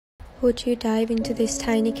Would you dive into this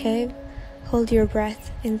tiny cave? Hold your breath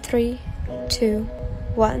in 3, 2,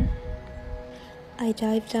 1. I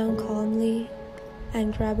dive down calmly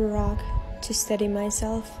and grab a rock to steady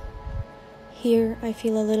myself. Here I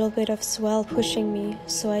feel a little bit of swell pushing me,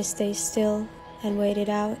 so I stay still and wait it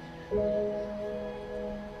out.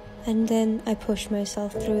 And then I push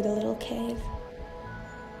myself through the little cave.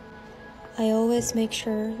 I always make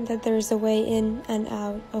sure that there's a way in and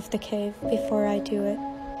out of the cave before I do it.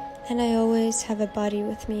 And I always have a buddy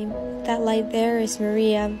with me. That light there is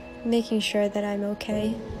Maria, making sure that I'm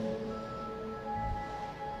okay.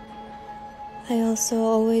 I also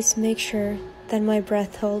always make sure that my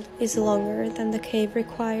breath hold is longer than the cave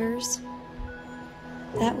requires.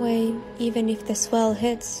 That way, even if the swell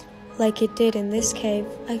hits, like it did in this cave,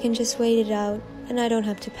 I can just wait it out and I don't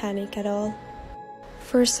have to panic at all.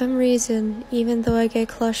 For some reason, even though I get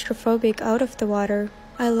claustrophobic out of the water,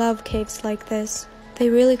 I love caves like this. They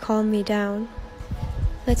really calm me down.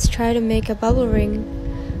 Let's try to make a bubble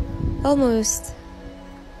ring. Almost.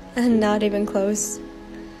 And not even close.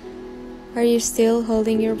 Are you still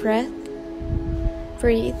holding your breath?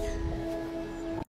 Breathe.